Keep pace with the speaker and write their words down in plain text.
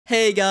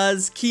Hey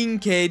guys,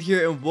 Kingkade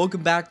here and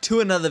welcome back to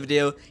another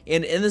video.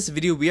 And in this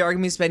video we are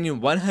going to be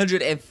spending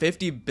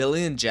 150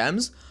 billion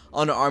gems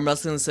on our arm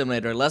wrestling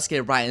simulator. Let's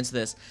get right into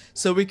this.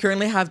 So we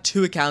currently have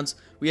two accounts.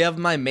 We have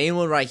my main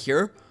one right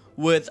here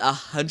with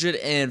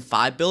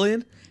 105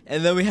 billion,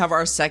 and then we have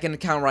our second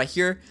account right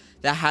here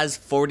that has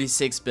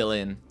 46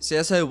 billion. So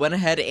yeah, so I went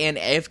ahead and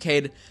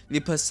AFK'd the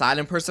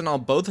Poseidon person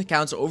on both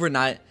accounts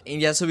overnight, and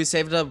yeah, so we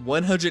saved up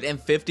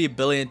 150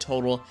 billion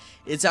total.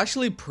 It's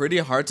actually pretty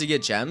hard to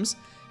get gems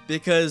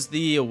because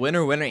the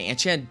winner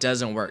enchant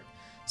doesn't work.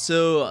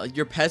 So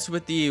your pets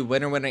with the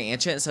winner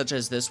enchant, such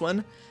as this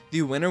one,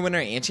 the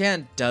winner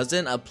enchant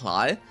doesn't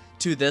apply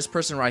to this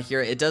person right here.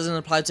 It doesn't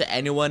apply to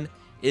anyone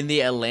in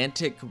the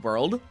Atlantic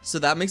world, so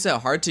that makes it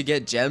hard to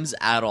get gems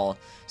at all.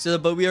 So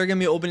but we are gonna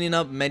be opening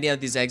up many of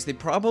these eggs. They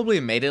probably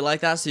made it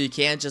like that so you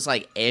can't just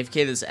like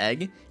AFK this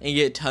egg and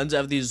get tons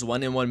of these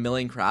 1 in 1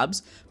 million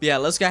crabs. But yeah,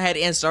 let's go ahead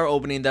and start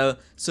opening though.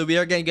 So we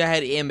are gonna go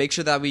ahead and make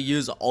sure that we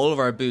use all of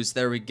our boosts.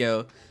 There we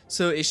go.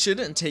 So it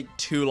shouldn't take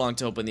too long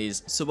to open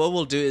these. So what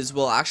we'll do is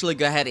we'll actually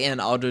go ahead and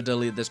auto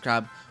delete this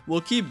crab.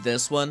 We'll keep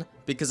this one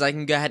because I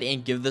can go ahead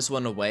and give this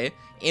one away,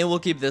 and we'll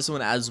keep this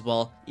one as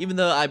well, even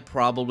though I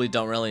probably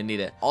don't really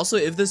need it. Also,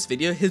 if this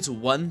video hits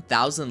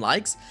 1,000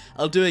 likes,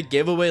 I'll do a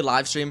giveaway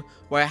live stream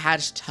where I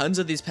hatch tons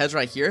of these pets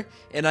right here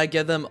and I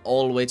give them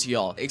all the way to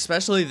y'all.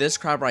 Especially this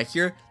crab right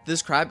here.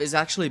 This crab is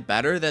actually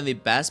better than the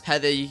best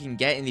pet that you can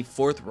get in the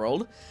 4th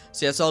world.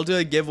 So yeah, so I'll do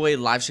a giveaway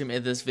live stream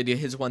if this video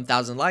hits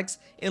 1,000 likes,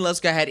 and let's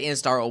go ahead and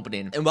start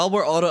opening. And while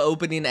we're auto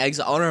opening eggs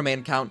on our main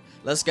account,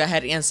 let's go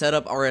ahead and set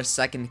up our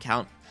second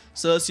account.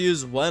 So let's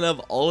use one of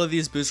all of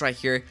these boosts right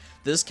here.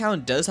 This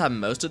account does have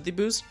most of the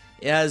boosts.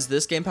 It has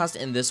this game pass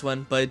and this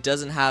one, but it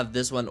doesn't have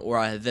this one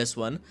or this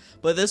one.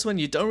 But this one,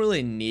 you don't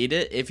really need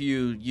it if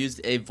you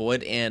use a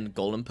void and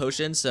golden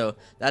potion, so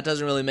that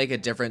doesn't really make a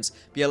difference.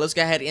 But yeah, let's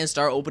go ahead and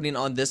start opening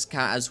on this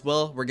account as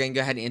well. We're gonna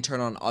go ahead and turn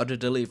on auto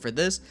delete for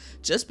this,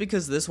 just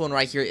because this one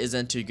right here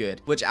isn't too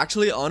good. Which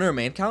actually, on our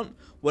main account,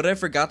 what I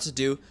forgot to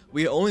do,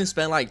 we only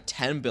spent like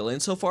 10 billion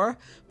so far,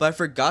 but I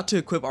forgot to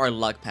equip our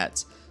luck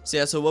pets. So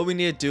yeah, so what we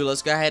need to do,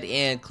 let's go ahead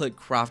and click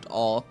craft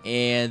all,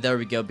 and there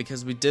we go,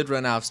 because we did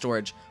run out of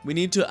storage. We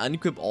need to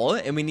unequip all,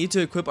 and we need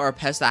to equip our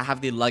pets that have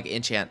the luck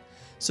enchant.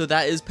 So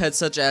that is pets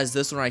such as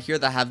this one right here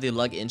that have the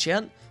luck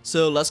enchant.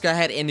 So let's go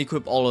ahead and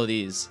equip all of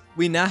these.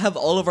 We now have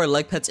all of our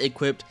luck pets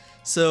equipped.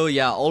 So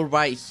yeah, all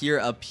right here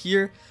up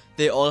here,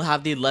 they all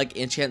have the luck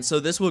enchant,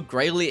 so this will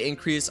greatly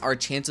increase our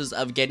chances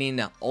of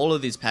getting all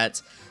of these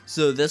pets.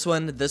 So this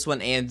one,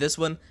 and this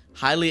one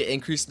highly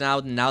increased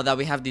now that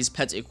we have these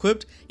pets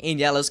equipped. And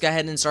yeah, let's go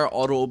ahead and start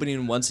auto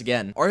opening once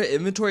again. Our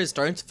inventory is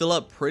starting to fill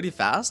up pretty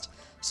fast,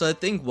 so I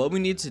think what we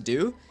need to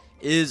do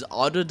is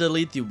auto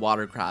delete the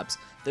water crabs.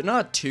 They're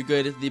not too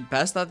good. The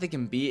best that they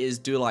can be is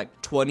do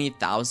like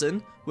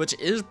 20,000, which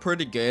is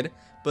pretty good,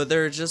 but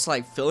they're just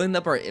like filling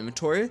up our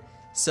inventory.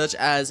 Such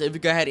as, if we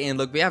go ahead and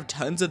look, we have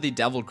tons of the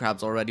devil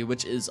crabs already,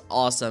 which is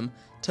awesome.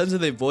 Tons of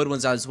the void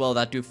ones as well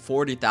that do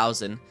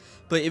 40,000.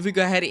 But if we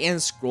go ahead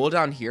and scroll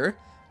down here,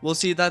 we'll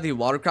see that the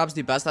water crabs,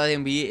 the best that they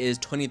can be is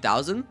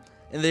 20,000,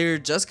 and they're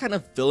just kind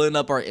of filling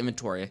up our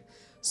inventory.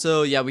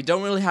 So yeah, we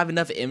don't really have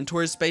enough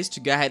inventory space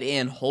to go ahead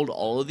and hold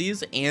all of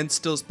these and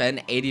still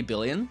spend 80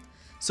 billion.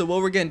 So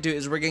what we're going to do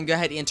is we're going to go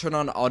ahead and turn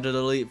on auto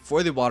delete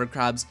for the water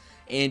crabs.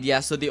 And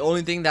yeah, so the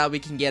only thing that we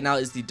can get now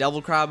is the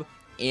devil crab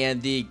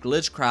and the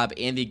glitch crab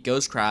and the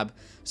ghost crab.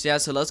 So yeah,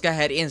 so let's go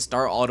ahead and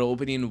start auto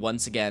opening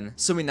once again.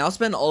 So we now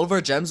spend all of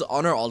our gems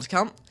on our alt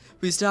account.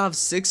 We still have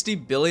 60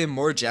 billion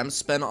more gems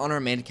spent on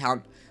our main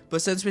account,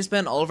 but since we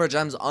spent all of our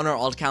gems on our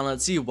alt account,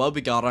 let's see what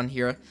we got on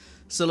here.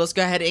 So let's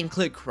go ahead and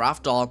click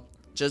craft all,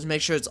 just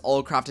make sure it's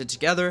all crafted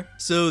together.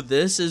 So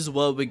this is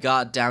what we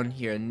got down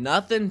here.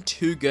 Nothing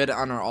too good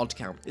on our alt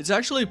account. It's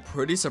actually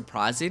pretty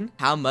surprising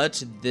how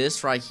much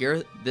this right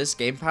here, this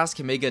game pass,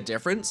 can make a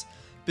difference.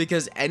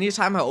 Because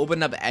anytime I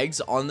open up eggs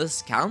on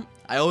this account,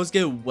 I always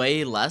get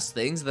way less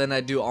things than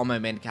I do on my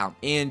main account.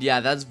 And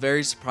yeah, that's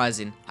very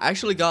surprising. I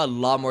actually got a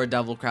lot more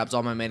devil crabs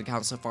on my main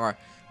account so far.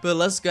 But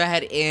let's go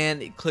ahead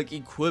and click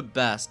equip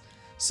best.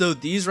 So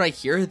these right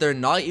here, they're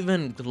not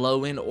even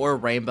glowing or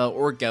rainbow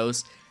or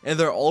ghost, and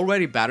they're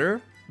already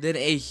better than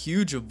a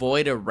huge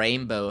void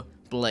rainbow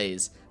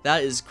blaze.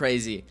 That is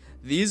crazy.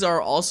 These are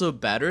also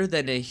better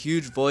than a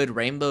huge void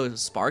rainbow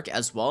spark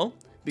as well,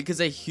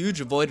 because a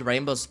huge void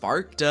rainbow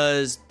spark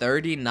does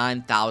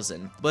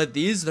 39,000, but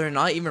these, they're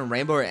not even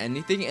rainbow or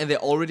anything, and they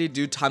already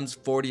do times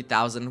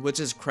 40,000,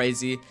 which is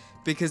crazy,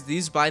 because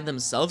these by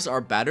themselves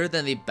are better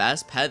than the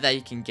best pet that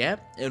you can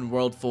get in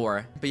World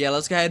 4. But yeah,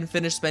 let's go ahead and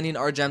finish spending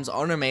our gems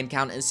on our main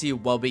account and see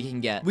what we can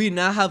get. We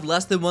now have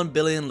less than 1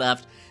 billion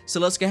left, so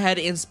let's go ahead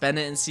and spend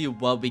it and see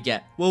what we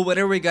get. Well,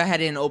 whenever we go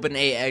ahead and open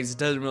 8 eggs, it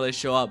doesn't really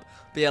show up.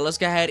 But yeah, let's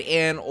go ahead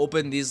and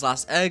open these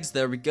last eggs.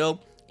 There we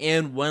go.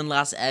 And one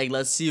last egg.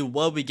 Let's see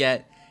what we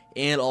get.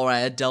 And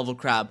alright, a devil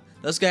crab.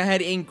 Let's go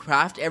ahead and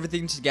craft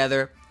everything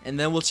together, and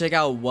then we'll check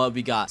out what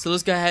we got. So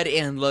let's go ahead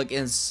and look,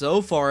 and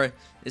so far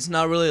it's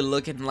not really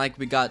looking like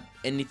we got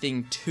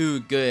anything too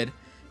good.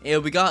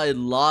 And we got a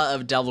lot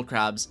of devil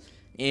crabs,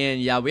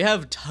 And yeah, we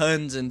have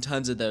tons and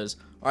tons of those.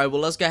 Alright,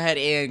 well, let's go ahead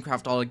and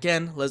craft all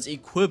again. Let's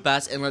equip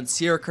us and let's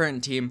see our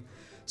current team.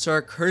 So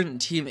our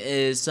current team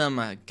is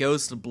some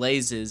ghost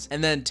blazes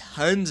and then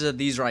tons of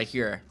these right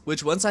here,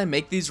 which once I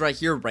make these right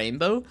here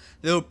rainbow,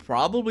 they'll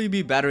probably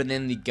be better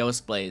than the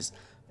ghost blaze.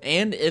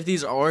 And if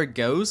these are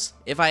ghosts,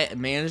 if I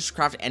manage to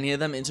craft any of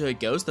them into a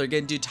ghost, they're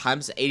gonna do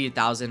times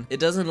 80,000. It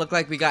doesn't look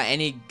like we got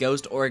any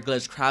ghost or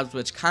glitch crabs,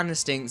 which kind of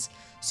stinks.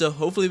 So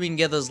hopefully we can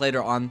get those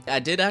later on. I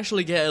did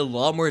actually get a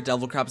lot more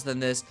devil crabs than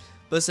this,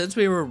 but since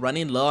we were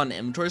running low on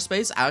inventory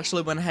space, I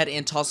actually went ahead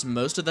and tossed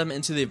most of them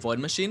into the void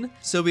machine.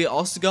 So we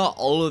also got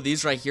all of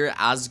these right here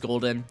as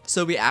golden.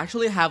 So we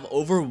actually have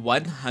over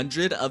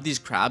 100 of these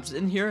crabs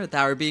in here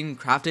that are being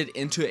crafted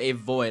into a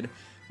void,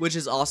 which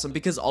is awesome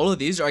because all of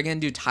these are going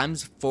to do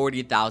times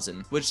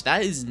 40,000, which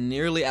that is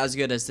nearly as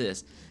good as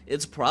this.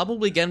 It's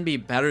probably going to be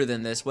better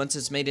than this once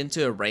it's made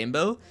into a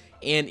rainbow,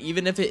 and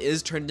even if it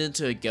is turned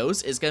into a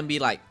ghost, it's going to be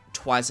like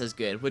twice as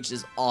good, which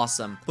is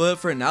awesome. But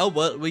for now,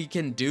 what we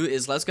can do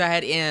is let's go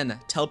ahead and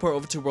teleport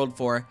over to World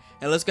 4,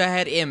 and let's go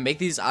ahead and make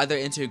these either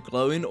into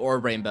glowing or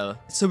rainbow.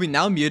 So we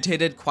now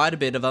mutated quite a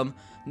bit of them,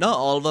 not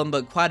all of them,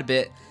 but quite a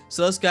bit.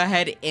 So let's go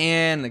ahead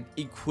and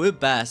equip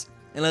best,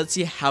 and let's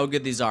see how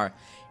good these are.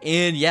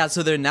 And yeah,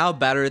 so they're now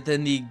better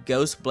than the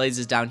ghost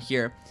blazes down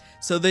here.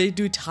 So they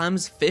do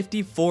times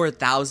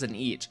 54,000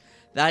 each.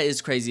 That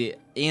is crazy.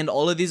 And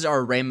all of these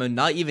are rainbow,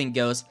 not even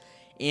ghost.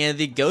 And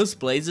the ghost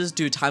blazes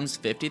do times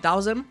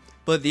 50,000,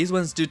 but these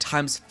ones do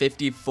times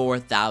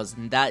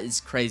 54,000. That is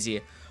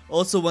crazy.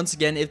 Also, once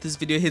again, if this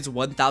video hits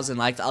 1,000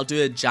 likes, I'll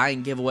do a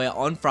giant giveaway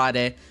on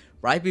Friday,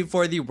 right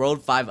before the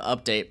World 5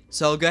 update.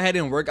 So I'll go ahead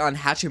and work on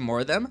hatching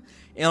more of them,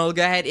 and I'll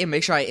go ahead and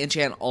make sure I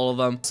enchant all of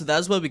them. So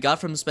that's what we got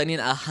from spending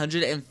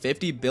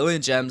 150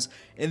 billion gems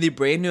in the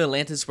brand new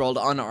Atlantis world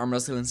on Arm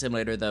Wrestling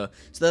Simulator though.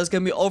 So that's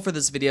gonna be all for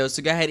this video,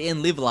 so go ahead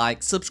and leave a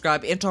like,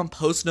 subscribe, and turn on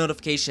post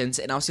notifications,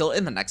 and I'll see you all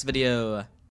in the next video.